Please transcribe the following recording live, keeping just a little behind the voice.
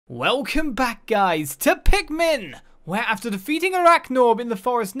Welcome back, guys, to Pikmin, where after defeating Arachnorb in the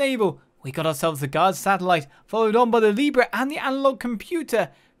Forest Navel, we got ourselves the guard satellite, followed on by the Libra and the analog computer,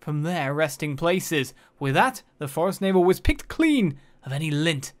 from their resting places. With that, the Forest Navel was picked clean of any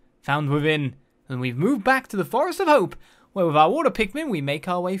lint found within, and we've moved back to the Forest of Hope, where with our water Pikmin, we make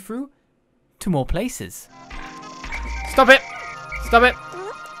our way through to more places. Stop it! Stop it!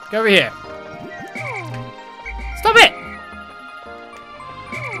 Go over here. Stop it!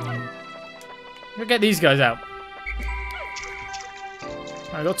 We'll get these guys out.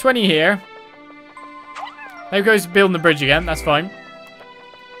 I got 20 here. There goes building the bridge again. That's fine.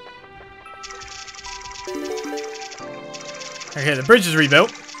 Okay, the bridge is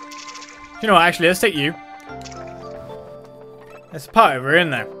rebuilt. You know what? Actually, let's take you. There's a part over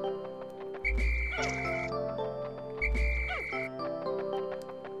in there.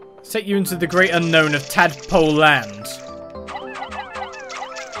 Let's take you into the great unknown of Tadpole Land.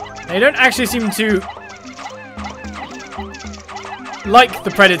 They don't actually seem to like the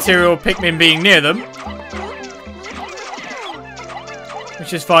Predatorial Pikmin being near them,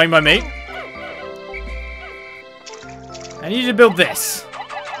 which is fine by me. I need you to build this.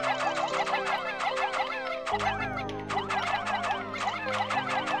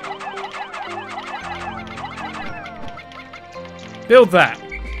 Build that.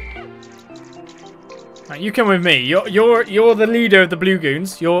 Right, you come with me. You're the leader of the Blue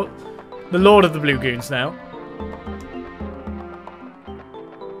Goons. You're the Lord of the Blue Goons now.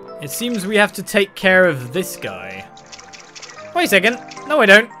 It seems we have to take care of this guy. Wait a second. No, I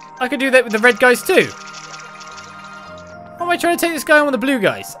don't. I could do that with the red guys too. Why am I trying to take this guy on with the blue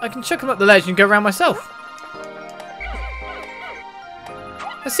guys? I can chuck him up the ledge and go around myself.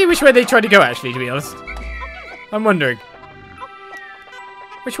 Let's see which way they try to go, actually, to be honest. I'm wondering.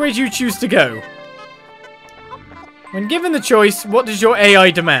 Which way do you choose to go? When given the choice, what does your AI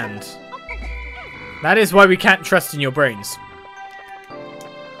demand? That is why we can't trust in your brains.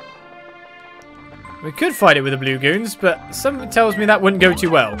 We could fight it with the Blue Goons, but something tells me that wouldn't go too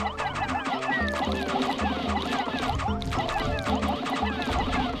well.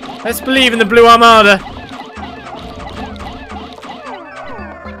 Let's believe in the Blue Armada.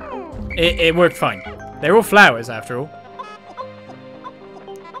 It worked fine. They're all flowers, after all.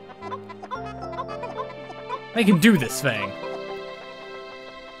 They can do this thing.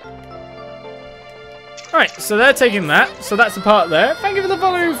 Alright, so they're taking that. So that's the part there. Thank you for the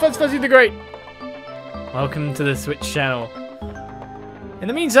follow, Fuzz Fuzzy the Great. Welcome to the Switch channel. In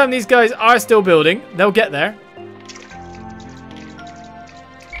the meantime, these guys are still building. They'll get there.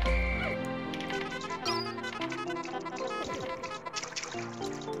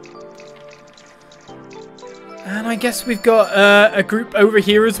 And I guess we've got a group over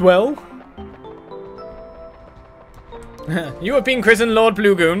here as well. You have been christened Lord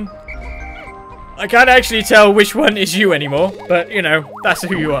Blue Goon. I can't actually tell which one is you anymore, but, you know, that's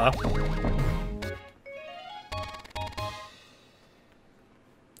who you are.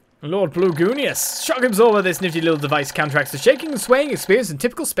 Lord Blue Goonius. Shock absorber, this nifty little device counteracts the shaking and swaying experienced in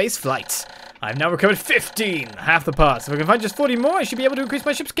typical space flight. I've now recovered 15, half the parts. If I can find just 40 more, I should be able to increase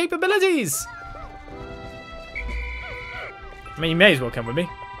my ship's capabilities. I mean, you may as well come with me.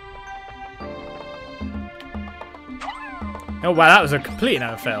 Oh, wow, that was a complete and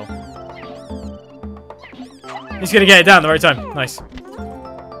utter fail. He's going to get it down at the right time. Nice.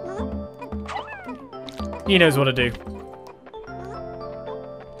 He knows what to do.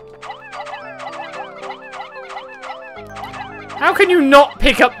 How can you not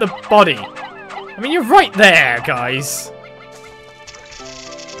pick up the body? I mean, you're right there, guys.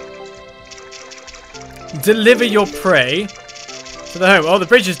 Deliver your prey to the home. Oh, the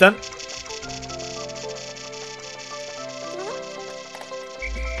bridge is done.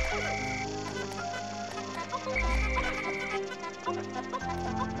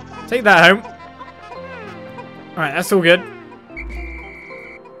 Take that home. Alright, that's all good.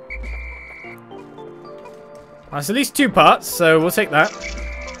 That's at least 2 parts, so we'll take that.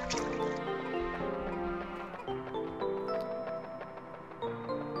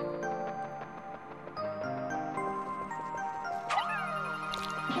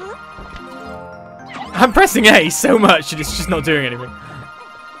 I'm pressing A so much and it's just not doing anything.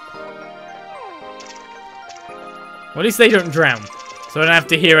 Well, at least they don't drown. So I don't have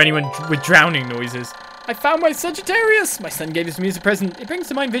to hear anyone with drowning noises. I found my Sagittarius! My son gave this to me as a present. It brings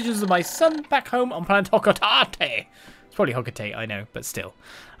to mind visions of my son back home on planet Hokotate. It's probably Hokotate, I know, but still.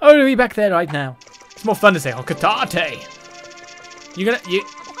 Oh, to be back there right now. It's more fun to say Hokotate.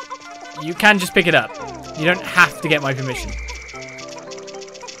 You can just pick it up. You don't have to get my permission.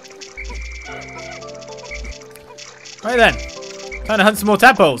 Right then. Trying to hunt some more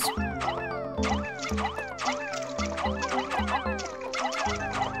tadpoles.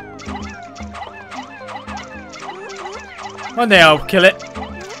 One day I'll kill it.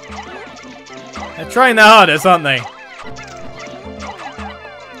 They're trying their hardest, aren't they?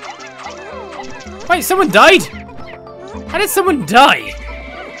 Wait, someone died? How did someone die?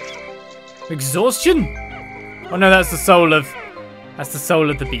 Exhaustion? Oh no, that's the soul of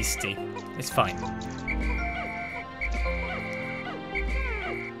the beastie. It's fine.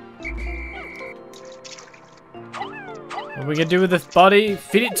 What are we gonna do with this body?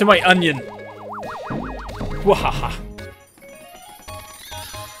 Feed it to my onion. Wahaha.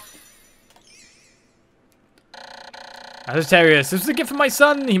 Sagittarius, this was a gift from my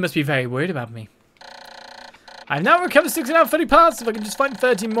son. He must be very worried about me. I've now recovered 6 out of 30 parts. If I can just find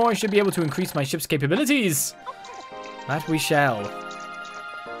 13 more, I should be able to increase my ship's capabilities. That we shall.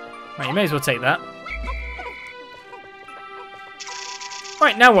 Right, you may as well take that.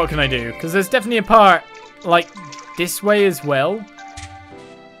 Right, now what can I do? Because there's definitely a part, like, this way as well.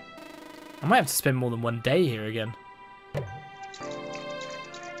 I might have to spend more than one day here again.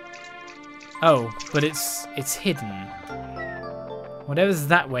 Oh, but it's hidden. Whatever's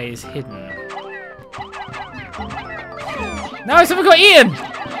that way is hidden. Now I still got eaten!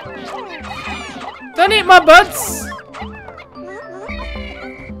 Don't eat my butts!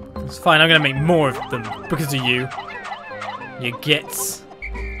 It's fine, I'm gonna make more of them because of you. You gets.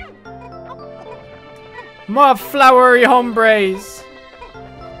 More flowery hombres!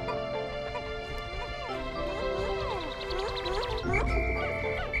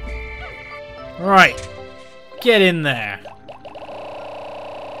 Right. Get in there.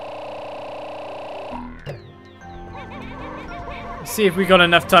 Let's see if we got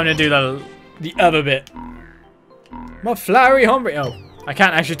enough time to do the other bit. More flowery hombre. Oh, I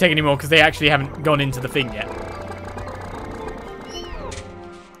can't actually take any more because they actually haven't gone into the thing yet.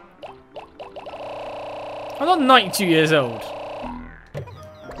 I'm not 92 years old.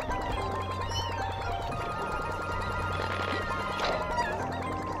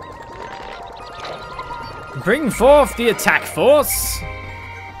 Bring forth the attack force.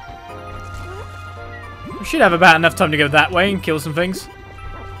 We should have about enough time to go that way and kill some things.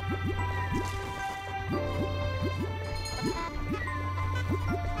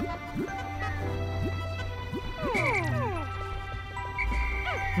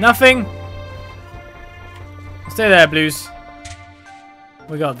 Nothing. Stay there, Blues.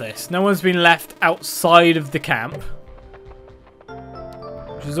 We got this. No one's been left outside of the camp,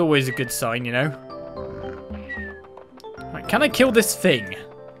 which is always a good sign, you know. Right, can I kill this thing?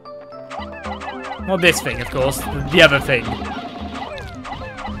 Not this thing, of course. The other thing.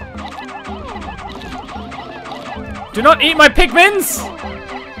 Do not eat my Pikmins!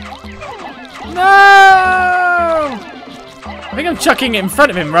 No! I think I'm chucking it in front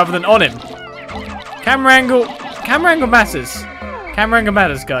of him rather than on him. Camera angle matters. Camera angle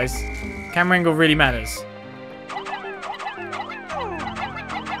matters, guys. Camera angle really matters.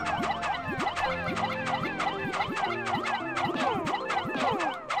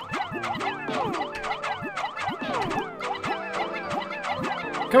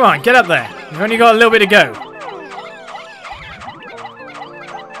 Come on, get up there. You've only got a little bit to go.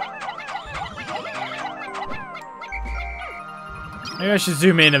 Maybe I should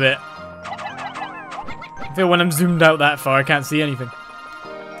zoom in a bit. I feel when I'm zoomed out that far, I can't see anything.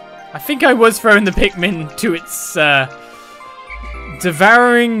 I think I was throwing the Pikmin to its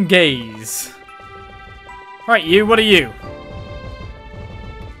devouring gaze. Right, you, what are you?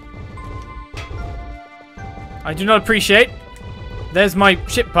 I do not appreciate. There's my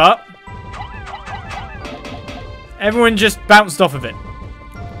ship part. Everyone just bounced off of it.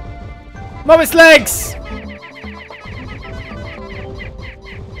 Mob its legs!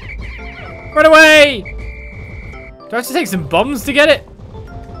 Run away! Do I have to take some bombs to get it?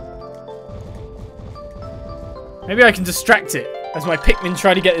 Maybe I can distract it as my Pikmin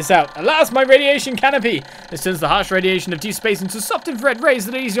try to get this out. At last, my radiation canopy! This turns the harsh radiation of deep space into soft infrared rays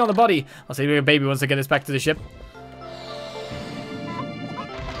that are easy on the body. I'll save you a baby once I get this back to the ship.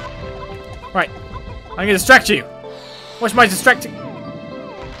 Right. I'm gonna distract you. Watch my distracting.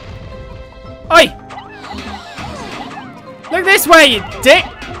 Oi! Look this way, you dick!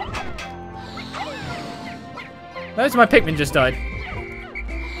 Those my Pikmin just died.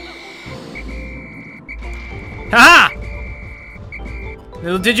 Haha!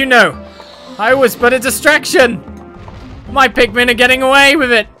 Little did you know, I was but a distraction. My Pikmin are getting away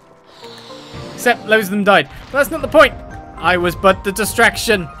with it. Except loads of them died. But that's not the point. I was but the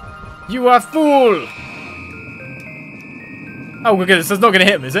distraction. You are fool! Oh my goodness, that's not gonna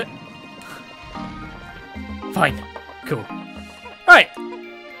hit him, is it? Fine. Cool. Right.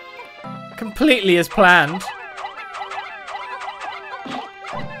 Completely as planned.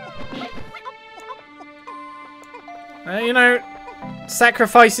 You know,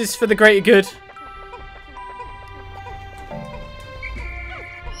 sacrifices for the greater good.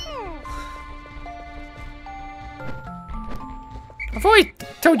 I thought I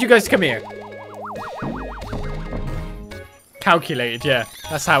told you guys to come here. Calculated, yeah.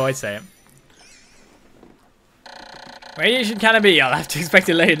 That's how I say it. Radiation canopy. I'll have to inspect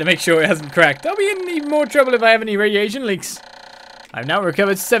it later to make sure it hasn't cracked. I'll be in even more trouble if I have any radiation leaks. I've now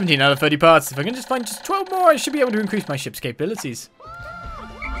recovered 17 out of 30 parts. If I can just find just 12 more, I should be able to increase my ship's capabilities.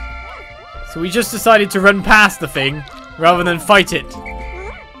 So we just decided to run past the thing rather than fight it.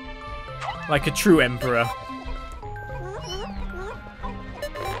 Like a true emperor.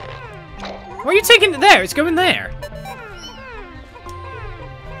 Why are you taking it there? It's going there.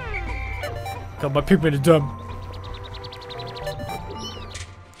 God, my Pikmin are dumb.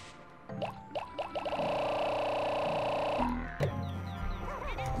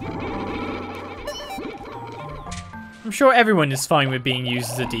 I'm sure everyone is fine with being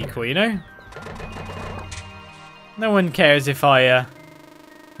used as a decoy, you know? No one cares if I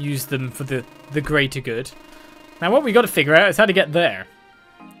use them for the greater good. Now what we got to figure out is how to get there.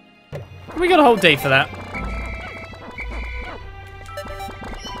 We got a whole day for that.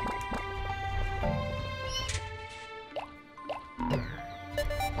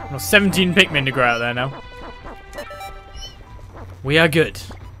 Well, 17 Pikmin to grow out there now. We are good.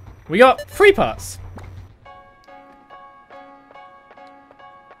 We got 3 parts.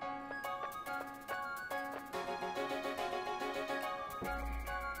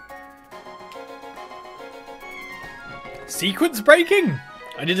 Sequence breaking?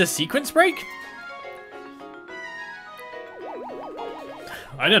 I did a sequence break?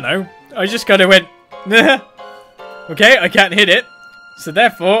 I don't know. I just kind of went, okay, I can't hit it. So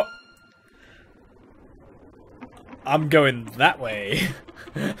therefore, I'm going that way.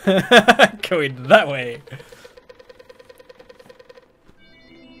 Going that way.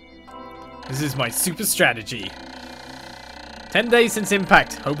 This is my super strategy. 10 days since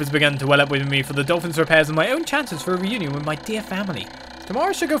impact. Hope has begun to well up within me for the dolphin's repairs and my own chances for a reunion with my dear family. Tomorrow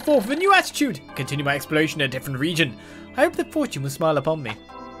I shall go forth with a new attitude. Continue my exploration in a different region. I hope that fortune will smile upon me.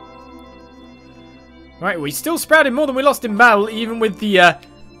 Right, we still sprouted more than we lost in battle, even with the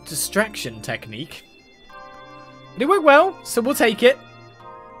distraction technique. But it worked well, so we'll take it.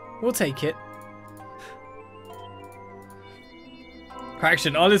 We'll take it.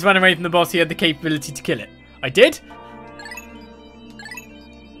 Correction, Olis ran away from the boss. He had the capability to kill it. I did?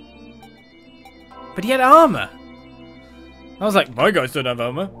 But he had armor. I was like, my guys don't have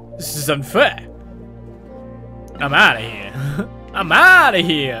armor. This is unfair. I'm out of here. I'm out of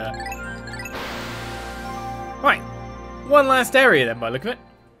here. Right. One last area then, by the look of it.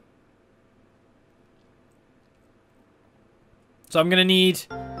 So I'm going to need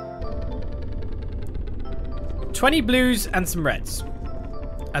 20 blues and some reds,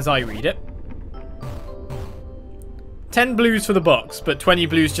 as I read it. 10 blues for the box, but 20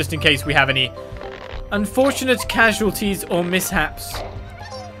 blues just in case we have any unfortunate casualties or mishaps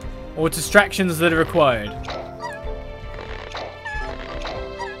or distractions that are required.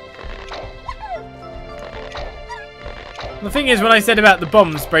 The thing is, when I said about the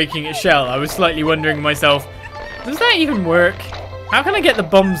bombs breaking its shell, I was slightly wondering to myself, does that even work? How can I get the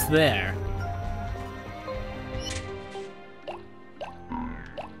bombs there?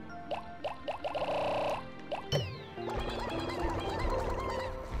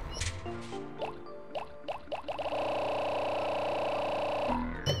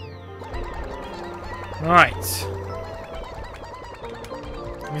 Right.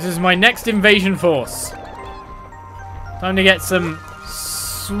 This is my next invasion force. Time to get some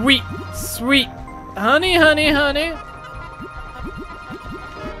sweet, sweet honey, honey, honey.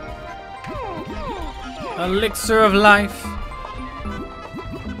 Elixir of life.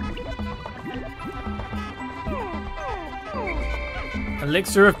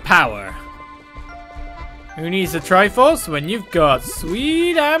 Elixir of power. Who needs a Triforce when you've got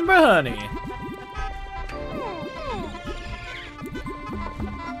sweet amber honey?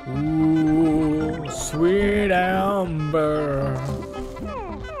 Ooh, sweet amber.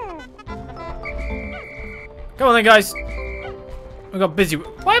 Come on then, guys. I got busy.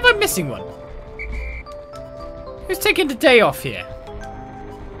 Why am I missing one? Who's taking the day off here?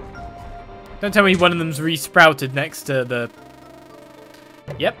 Don't tell me one of them's resprouted next to the...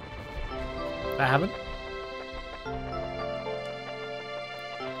 Yep. That happened.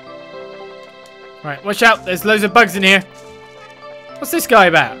 Right, watch out. There's loads of bugs in here. What's this guy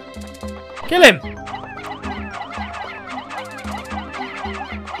about? Kill him!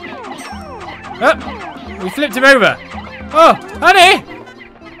 Oh, we flipped him over. Oh, honey!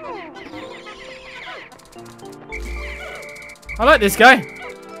 I like this guy.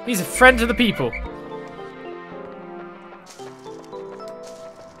 He's a friend to the people.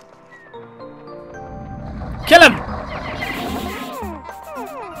 Kill him!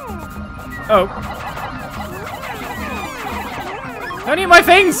 Oh. Don't eat my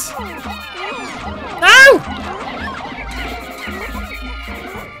things! No!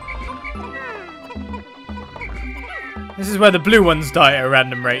 This is where the blue ones die at a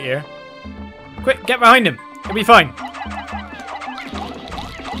random rate here. Quick, get behind him. He'll be fine.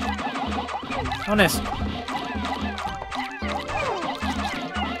 Honest.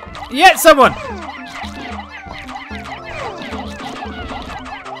 Yeah, someone!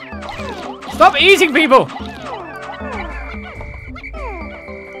 Stop eating people!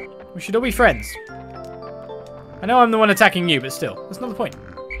 We should all be friends. I know I'm the one attacking you, but still, that's not the point.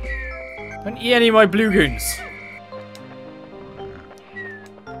 Don't eat any of my blue goons.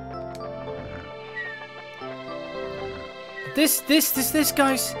 This,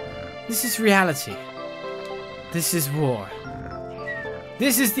 guys, this is reality. This is war.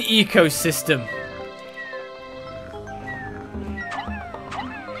 This is the ecosystem.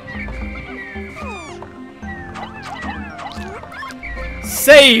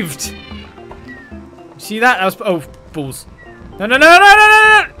 Saved! See that? That was... Oh, balls. No, no, no, no, no,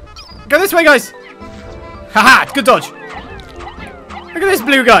 no, no! Go this way, guys! Haha, good dodge. Look at this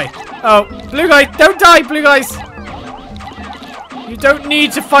blue guy. Oh, blue guy, don't die, blue guys! You don't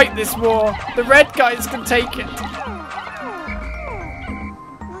need to fight this war. The red guys can take it.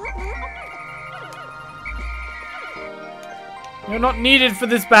 You're not needed for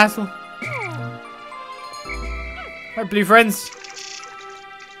this battle. Right, blue friends.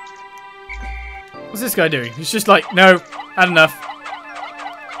 What's this guy doing? He's just like, no, had enough.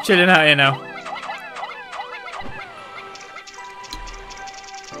 Chilling out here now.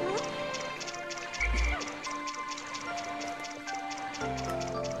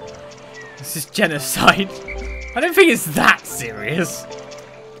 This is genocide. I don't think it's that serious.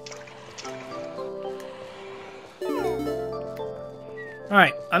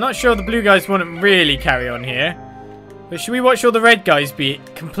 Alright, I'm not sure the blue guys want to really carry on here. But should we watch all the red guys be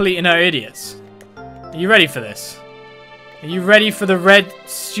complete and utter idiots? Are you ready for this? Are you ready for the red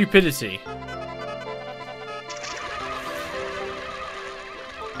stupidity?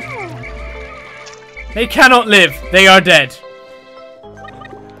 They cannot live. They are dead.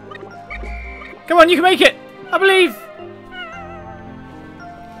 Come on, you can make it. I believe.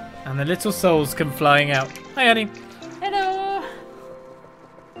 And the little souls come flying out. Hi, honey. Hello.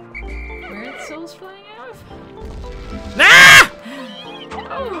 Where are the souls flying out of? Ah!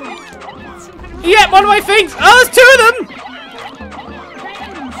 Oh. Yeah, one of my things! Oh, there's two of them!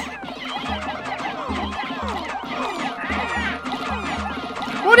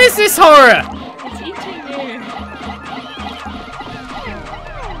 What is this horror? It's eating you.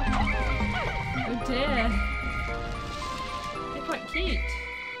 Oh dear. They're quite cute.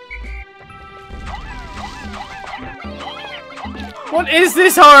 What is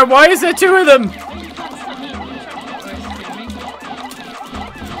this horror? Why is there two of them?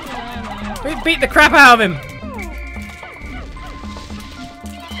 We beat the crap out of him.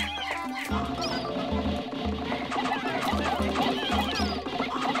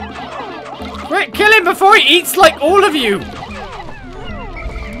 Quick, kill him before he eats like all of you.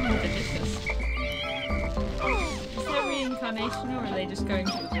 Delicious. Is there reincarnation or are they just going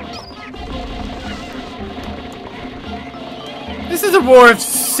to the void? This is a war of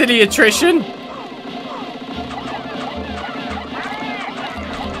silly attrition.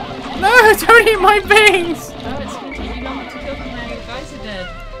 No, don't eat my things! Oh, it's going to take you longer to kill them now. The guys are dead.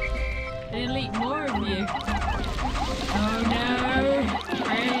 They'll eat more of you. Oh no!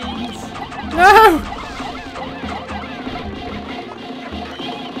 Brains! No!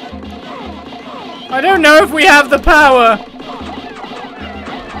 I don't know if we have the power.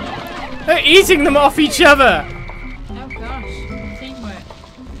 They're eating them off each other. Oh gosh, teamwork.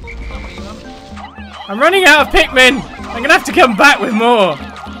 Not what you want. I'm running out of Pikmin. I'm gonna have to come back with more.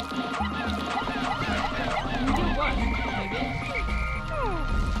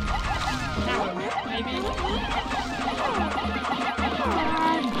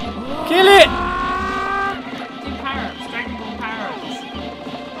 Kill it! Do parrots, Dragon Ball parrots.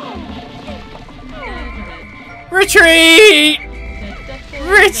 Retreat!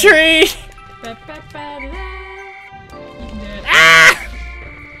 Retreat! You can do it. Ah!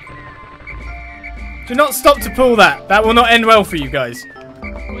 Do not stop to pull that. That will not end well for you guys.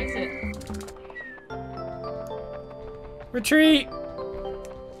 What is it?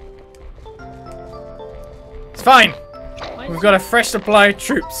 It's fine. We've got a fresh supply of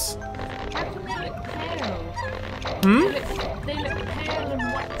troops. How come they look pale? Hmm? They look pale and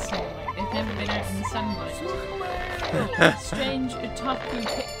waxy, like they've never been out in the sunlight. Strange otaku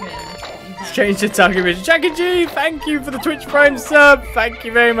Pikmin. Strange otaku Pikmin. Jackie G, thank you for the Twitch Prime sub. Thank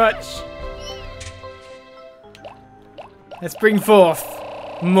you very much. Let's bring forth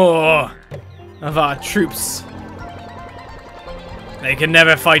more of our troops. They can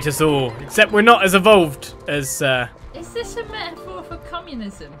never fight us all, except we're not as evolved as. Is this a metaphor for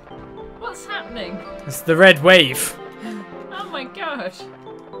communism? What's happening? It's the red wave. Oh my gosh.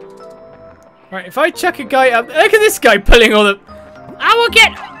 Right, if I chuck a guy up, look at this guy pulling all the. I will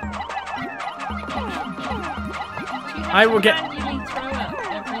get. Manually throw up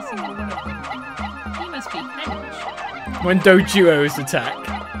every single one of them. He must be hench. When Dojuos attack.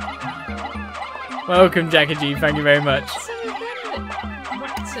 Welcome, Jackie G. Thank you very much. So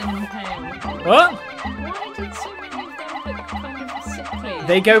many waxen pale. What? Why did so many of them look kind of sickly?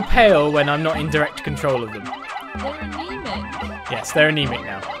 They go pale when I'm not in direct control of them. They're anemic. Yes, they're anemic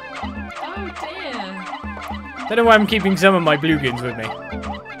now. Oh dear. Don't know why I'm keeping some of my bluegins with me.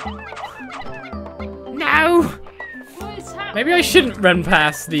 No! What is happening? Maybe I shouldn't run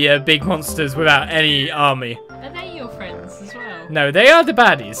past the big monsters without any army. Are they your friends as well? No, they are the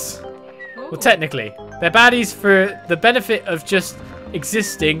baddies. Ooh. Well, technically. They're baddies for the benefit of just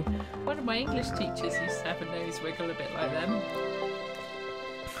existing. One of my English teachers used to have a nose wiggle a bit like them.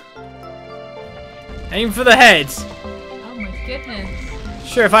 Aim for the head. Oh my goodness.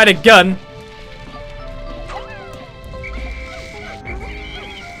 Sure, if I had a gun.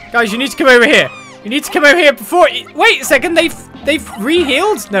 Guys, you need to come over here. You need to come over here before. Wait a second, they've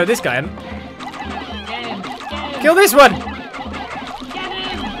re-healed? No, this guy hasn't. Get him. Get him. Kill this one. Get him.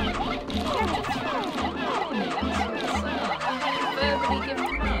 Verbally give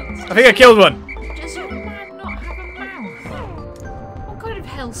commands. I think I killed one. Does your man not have a mouth? What kind of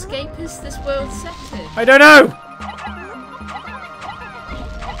hellscape is this world set in? I don't know.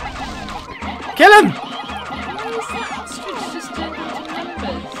 Kill him. Why is that ostrich just turned into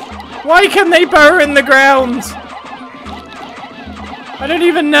numbers? Why can they burrow in the ground? I don't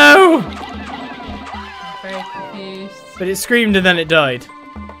even know. I'm very confused. But it screamed and then it died.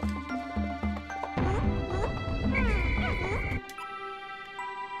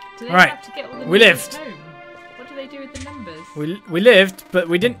 Do they Right, have to get all the we numbers lived. home? What do they do with the numbers? We lived, but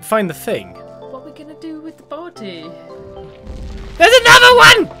we didn't find the thing. What are we gonna do with the body? There's another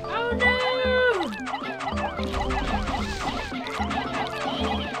one! Oh no!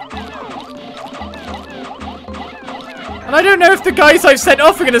 And I don't know if the guys I've sent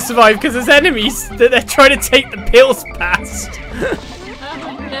off are going to survive because there's enemies that they're trying to take the pills past.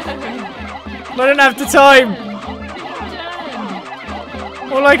 Oh no! I don't have the time. Done.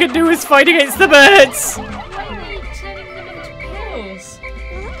 All I can do is fight against the birds. Why are they turning them into pills?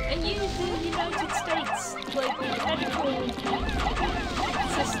 Are you the United States, like, medical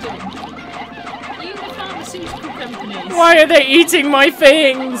system? Are you the pharmaceutical companies? Why are they eating my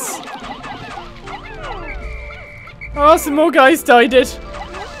things? Oh, some more guys died it.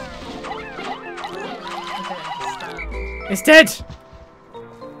 It's dead.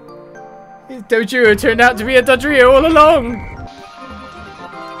 Dojuo turned out to be a Dodrio all along.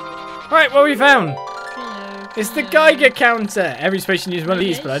 Right, what we found? It's the Geiger Counter. Every space you use one of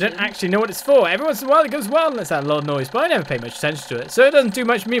these, but I don't actually know what it's for. Every once in a while it goes well and lets out a lot of noise, but I never pay much attention to it, so it doesn't do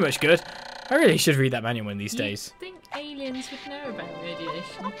me much good. I really should read that manual one of these days. You think aliens would know about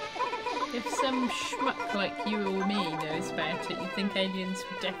radiation? If some schmuck like you or me knows about it, you think aliens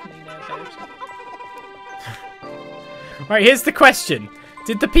would definitely know about it. Right, here's the question.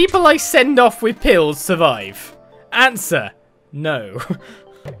 Did the people I send off with pills survive? Answer, no.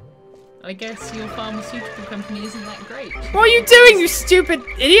 I guess your pharmaceutical company isn't that great. What are you doing, you stupid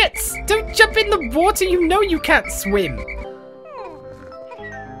idiots? Don't jump in the water, you know you can't swim.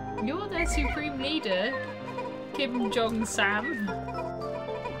 You're their supreme leader, Kim Jong-sam.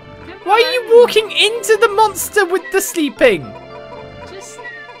 Why are you walking into the monster with the sleeping? Just,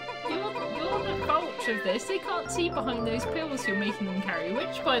 you're the bulk of this. They can't see behind those pills you're making them carry,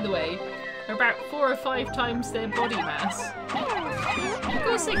 which, by the way, are about 4 or 5 times their body mass. Of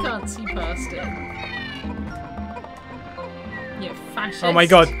course they can't see past it. You fascist. Oh my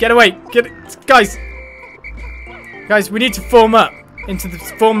god, get away! Guys! Guys, we need to form up into the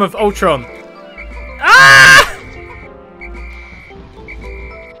form of Ultron. Ah!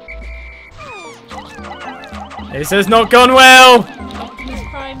 This has not gone well! Optimus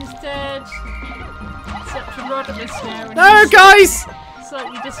Prime is dead. Except for Rodimus now. And No, he's guys!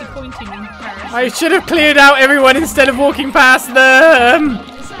 slightly disappointing in comparison. I should have cleared out everyone instead of walking past them!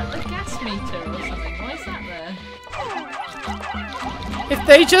 Is that a gas meter or something? Why is that there? If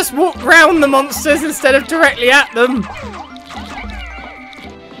they just walk round the monsters instead of directly at them.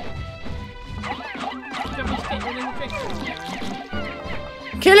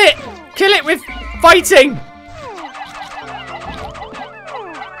 Kill it! Kill it with fighting!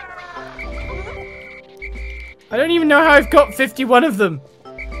 I don't even know how I've got 51 of them.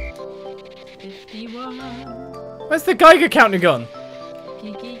 51. Where's the Geiger counter gone?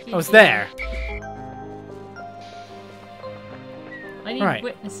 Oh, it's there. I need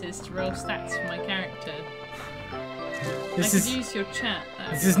witnesses to roll stats for my character. This I could use your chat.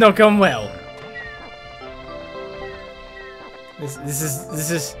 This has not gone well. This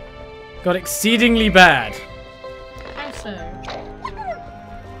has got exceedingly bad. How so?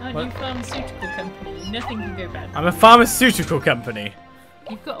 Aren't you a pharmaceutical company? Nothing can go bad. I'm a pharmaceutical company.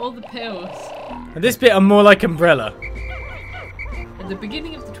 You've got all the pills. And this bit I'm more like Umbrella. At the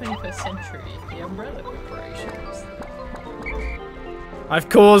beginning of the 21st century, the Umbrella Corporations. I've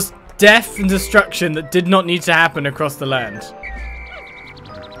caused death and destruction that did not need to happen across the land.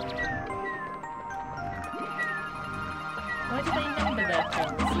 Why do they number their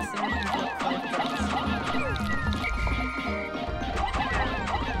pills? This is only got 5 pills.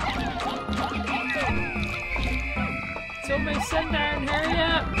 It's almost sundown. Hurry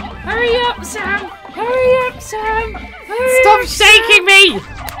up! Hurry up, Sam! Hurry up, Sam! Hurry Stop up, shaking Sam! me!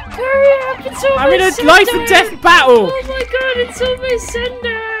 Hurry up! It's almost I'm in a sundown. life and death battle! Oh my god! It's almost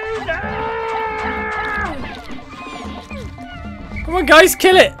sundown! Ah! Come on, guys,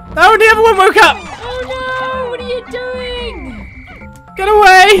 kill it! Oh, the other one woke up! Oh no! What are you doing? Get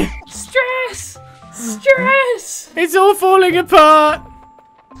away! Stress! Stress! It's all falling apart!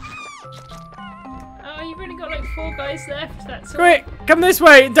 Oh, you've only got like 4 guys left. That's all. Quick, come this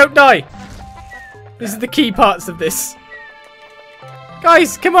way and don't die. This is the key parts of this.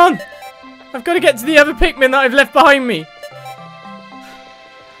 Guys, come on! I've got to get to the other Pikmin that I've left behind me.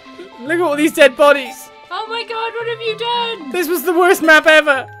 Look at all these dead bodies. Oh my god, what have you done? This was the worst map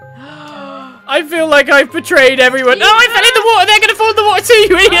ever. I feel like I've betrayed everyone. Oh, I fell in the water. They're going to fall in the water too,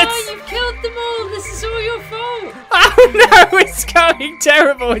 you idiots. Oh, you've killed them all. This is all your fault. Oh no, it's going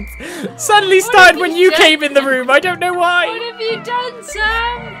terrible. It suddenly started when you came in the room. I don't know why. What have you done,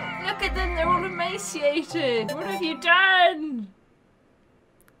 Sam? Look at them, they're all emaciated. What have you done?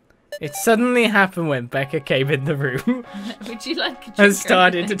 It suddenly happened when Becca came in the room Would you like a drink? and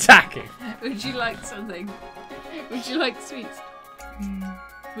started attacking. Would you like something? Would you like sweets?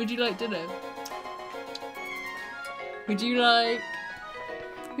 Would you like dinner? Would you like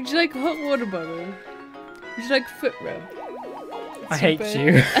a hot water bottle? Would you like a foot rub? I hate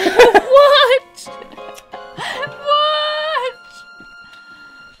you. What? What?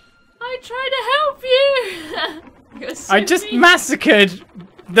 I try to help you. You're so I just mean. massacred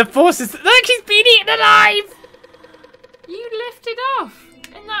the forces. Look, he's been eaten alive! You lifted off.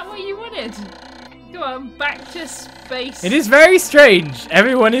 Isn't that what you wanted? Go on, back to space. It is very strange.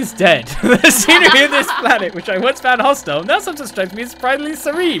 Everyone is dead. The scenery of this planet, which I once found hostile, now sometimes strikes me as surprisingly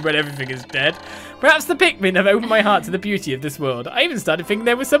serene when everything is dead. Perhaps the Pikmin have opened my heart to the beauty of this world. I even started thinking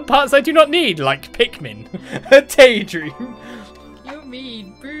there were some parts I do not need, like Pikmin. A daydream. You're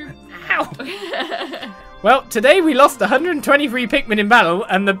mean, boo. Ow! Well, today we lost 123 Pikmin in battle,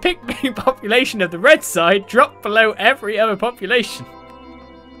 and the Pikmin population of the red side dropped below every other population.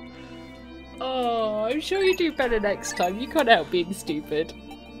 Oh, I'm sure you do better next time. You can't help being stupid.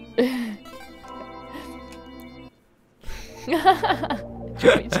 Do you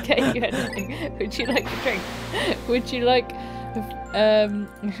want me to get you anything? Would you like a drink? Would you like a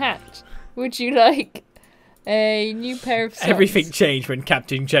hat? Would you like a new pair of socks? Everything changed when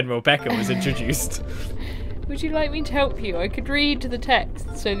Captain General Becker was introduced. Would you like me to help you? I could read the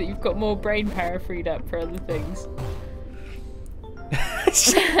text so that you've got more brain power freed up for other things.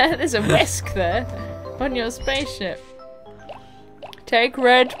 There's a whisk there on your spaceship. Take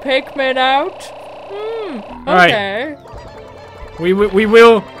red Pikmin out. Okay. Right. We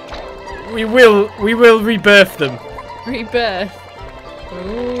will rebirth them. Rebirth.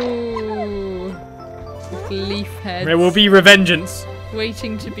 Ooh. With leaf heads. There will be revengeance.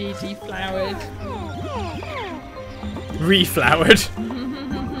 Waiting to be deflowered. Reflowered.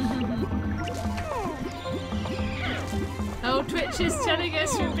 Oh, Twitch is telling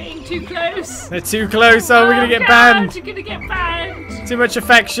us we're being too close. They're too close. Oh, we're gonna get God, banned. You're gonna get banned. Too much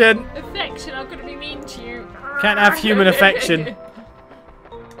affection. Affection, I'm gonna be mean to you. Can't have human affection.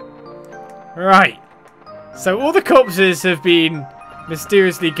 Right. So all the corpses have been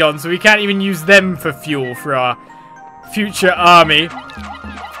mysteriously gone, so we can't even use them for fuel for our future army. It's a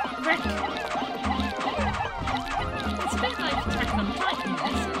bit like Attack on Titan,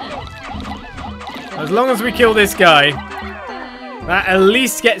 isn't it? As long as we kill this guy. That at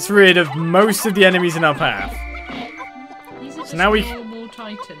least gets rid of most of the enemies in our path. These are just now we normal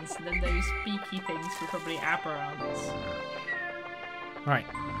titans, and then those beaky things were probably aberrants. Right.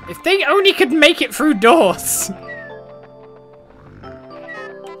 If they only could make it through doors.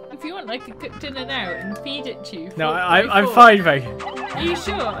 If you want, I could cook dinner now and feed it to you. No, I'm fine, mate. Are you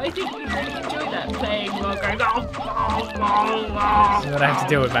sure? I think you'd really enjoy that playing while going. That's what I have to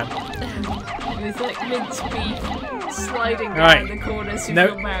deal with, man. With like minced beef sliding down the corners of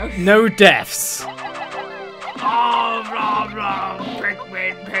your mouth. No deaths.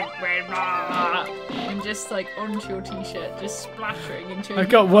 And just like onto your t-shirt, just splattering into. I've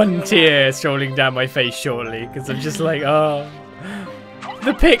got one tear strolling down my face shortly because I'm just like, oh,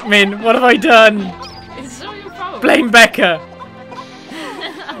 the Pikmin. What have I done? It's not your fault. Blame Becca.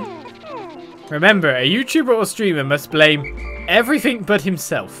 Remember, a YouTuber or streamer must blame everything but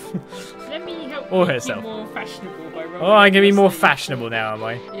himself. Let me help or you herself. Be more fashionable by rolling. Oh, I'm gonna be more fashionable now, am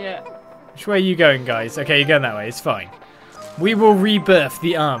I? Yeah. Which way are you going, guys? Okay, you're going that way. It's fine. We will rebirth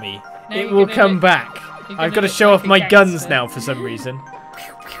the army. No, it will come back. I've got to show off my guns now for some reason.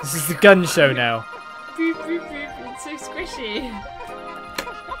 This is the gun show now. Boop, boop, boop. It's so squishy.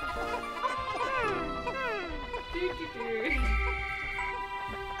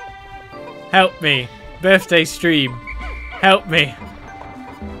 Help me. Birthday stream. Help me.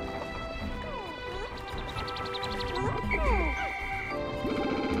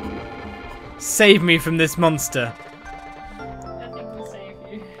 Save me from this monster. Nothing will save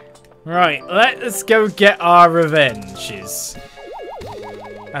you. Right, let's go get our revenges.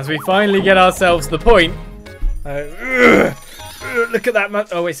 As we finally get ourselves the point. Look at that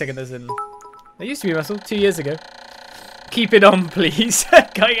muscle. Oh, wait a second. There used to be a muscle 2 years ago. Keep it on, please.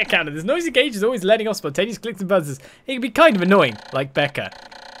 Geiger Counter. This noisy gauge is always letting off spontaneous clicks and buzzes. It can be kind of annoying, like Becca.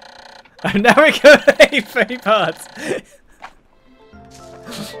 Oh, now we're going funny parts.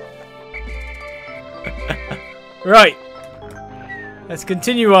 Right. Let's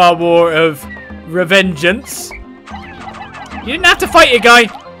continue our war of revengeance. You didn't have to fight it, guy.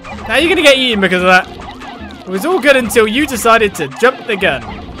 Now you're gonna get eaten because of that. It was all good until you decided to jump the gun.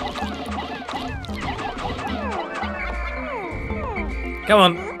 Come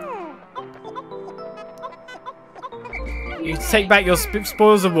on. You take back your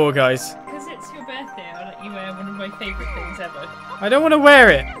spoils of war, guys. Because it's your birthday, I'll let you wear one of my favourite things ever. I don't want to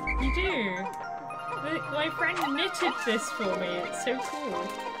wear it. You do. My friend knitted this for me. It's so cool.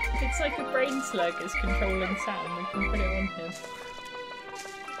 It's like a brain slug is controlling Sam. We can put it on him.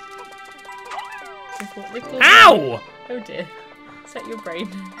 Ow! Oh dear. Set your brain.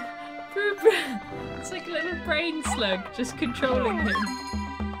 It's like a little brain slug just controlling him.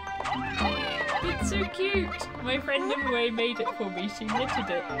 It's so cute. My friend Nimue made it for me. She knitted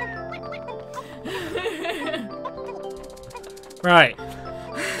it. Right.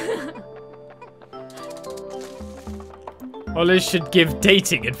 Oliz should give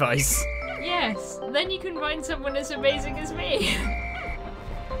dating advice. Yes, then you can find someone as amazing as me.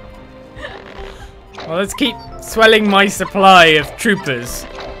 Well, let's keep swelling my supply of troopers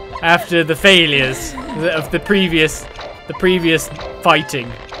after the failures of the previous fighting.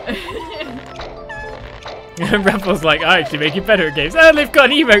 Ruffle's like, I actually make it better at games. Oh, they've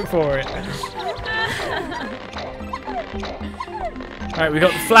got an emote for it. Alright, we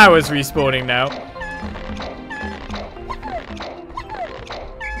got the flowers respawning now.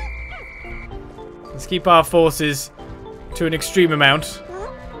 Let's keep our forces to an extreme amount.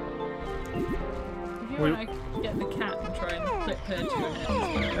 If you want to get the cat and try and flip her to your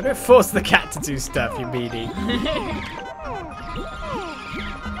head. I don't force the cat to do stuff, you meanie.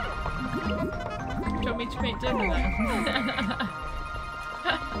 Do you want me to make dinner now?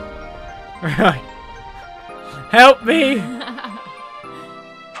 Right. Help me!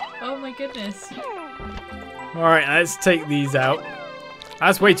 Oh my goodness. Alright, let's take these out.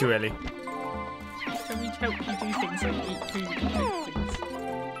 That's way too early. Can we help you do things like eat food and cook things?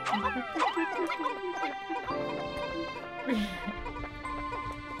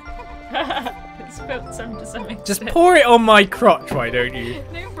 It's spilled some to some extent. Just pour it on my crotch, why don't you?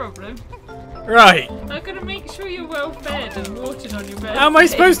 No problem. Right. I've got to make sure you're well fed and watered on your birthday. How am I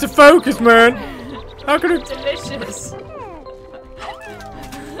supposed to focus, man? How can it... Delicious.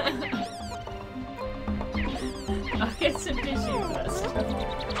 I'll get some tissue first.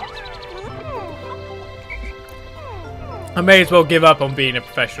 I may as well give up on being a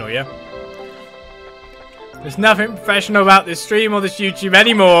professional, yeah? There's nothing professional about this stream or this YouTube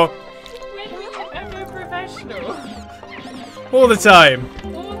anymore. When are you ever professional? All the time.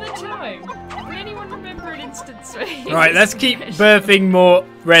 All the time. Can anyone remember an instance where you Right, let's keep birthing more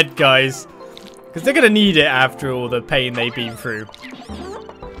red guys. Because they're going to need it after all the pain they've been through.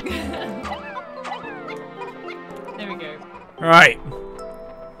 There we go. Right.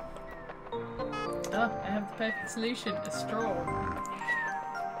 Oh, I have the perfect solution. A straw.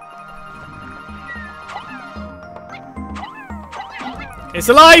 It's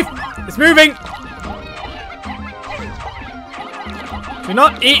alive! It's moving! Do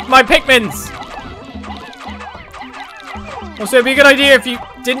not eat my Pikmins! Also, it'd be a good idea if you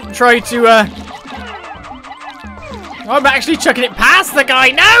didn't try to, Oh, I'm actually chucking it past the guy!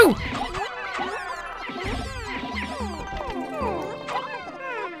 No!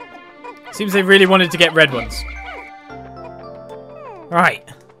 Seems they really wanted to get red ones. Right.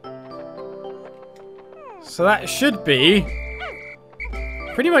 So that should be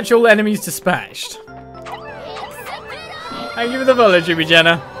pretty much all enemies dispatched. Thank you for the follow, Jimmy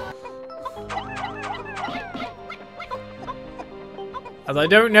Jenna. As I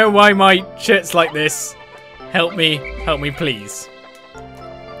don't know why my shirt's like this. Help me please.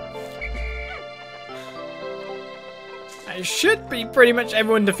 It should be pretty much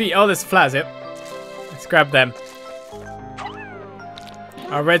everyone defeat. Oh, there's flowers here. Let's grab them.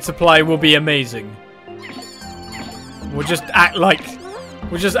 Our red supply will be amazing. We'll just act like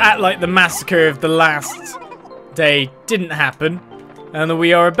the massacre of the last day didn't happen, and that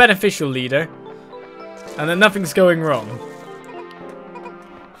we are a beneficial leader, and that nothing's going wrong.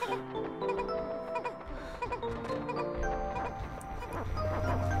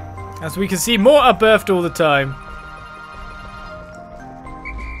 As we can see, more are birthed all the time.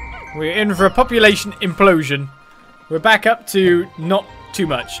 We're in for a population implosion. We're back up to not too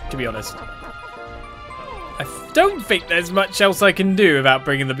much, to be honest. I don't think there's much else I can do about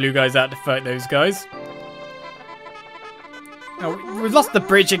bringing the blue guys out to fight those guys. Oh, we've lost the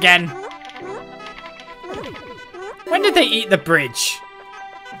bridge again. When did they eat the bridge?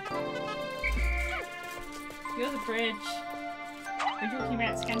 You're the bridge. We're talking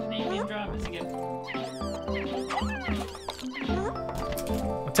about Scandinavian dramas again.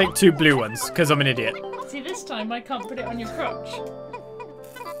 I'll take 2 blue ones, because I'm an idiot. See, this time I can't put it on your crotch.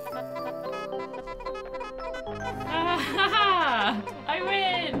 Ah, I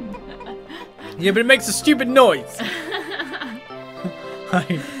win! Yeah, but it makes a stupid noise.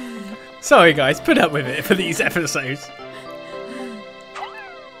 Sorry guys, put up with it for these episodes.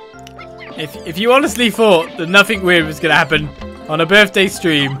 If you honestly thought that nothing weird was going to happen on a birthday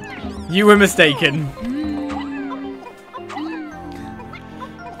stream, you were mistaken.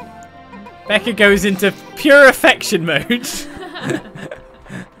 Becca goes into pure affection mode.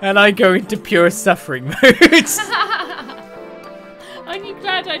 And I go into pure suffering mode. Aren't you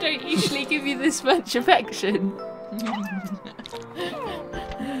glad I don't usually give you this much affection?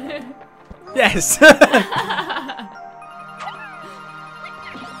 Yes.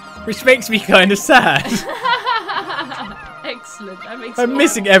 Which makes me kind of sad. Excellent. That makes I'm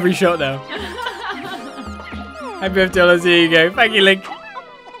missing every shot now. Happy birthday, Olis. Here you go. Thank you, Link.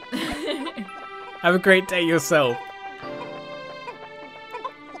 Have a great day yourself.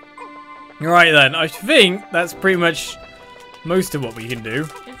 Right then, I think that's pretty much most of what we can do.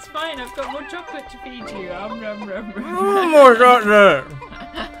 It's fine, I've got more chocolate to feed you. Rum, rum, rum. Oh my god,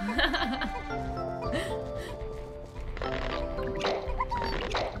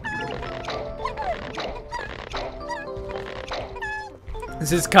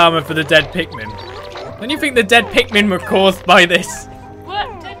 This is karma for the dead Pikmin. Don't you think the dead Pikmin were caused by this?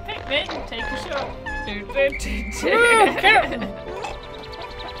 What? Dead Pikmin? Take a shot.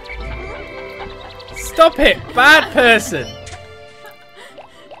 Stop it, bad person.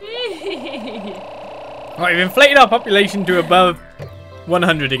 Right, we've inflated our population to above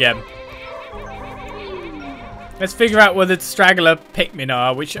 100 again. Let's figure out where the straggler Pikmin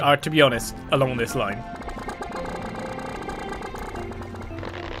are, which are, to be honest, along this line.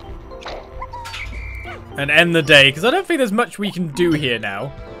 And end the day, because I don't think there's much we can do here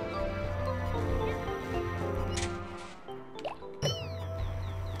now.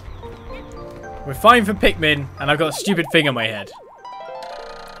 We're fine for Pikmin, and I've got a stupid thing on my head.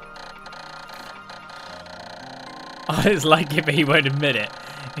 Oh, it's like it, but he won't admit it.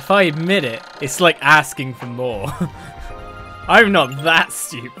 If I admit it, it's like asking for more. I'm not that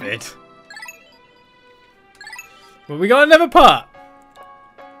stupid. But we got another part.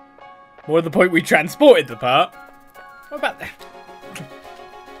 More to the point, we transported the part. What about that?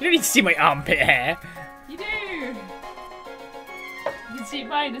 You don't need to see my armpit hair. You do. You can see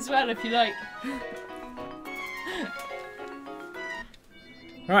mine as well if you like.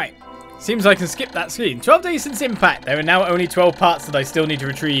 Right. Seems I can skip that screen. 12 days since impact. There are now only 12 parts that I still need to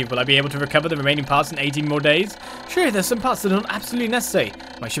retrieve. Will I be able to recover the remaining parts in 18 more days? Sure, there's some parts that are not absolutely necessary.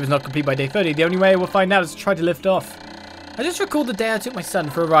 My ship is not complete by day 30. The only way I will find out is to try to lift off. I just recalled the day I took my son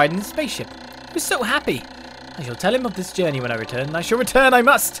for a ride in the spaceship. He was so happy. I shall tell him of this journey when I return, and I shall return, I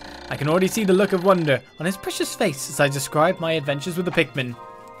must! I can already see the look of wonder on his precious face as I describe my adventures with the Pikmin.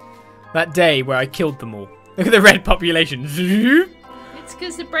 That day where I killed them all. Look at the red population. It's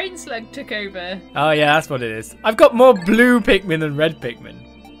because the brain slug took over. Oh yeah, that's what it is. I've got more blue Pikmin than red Pikmin.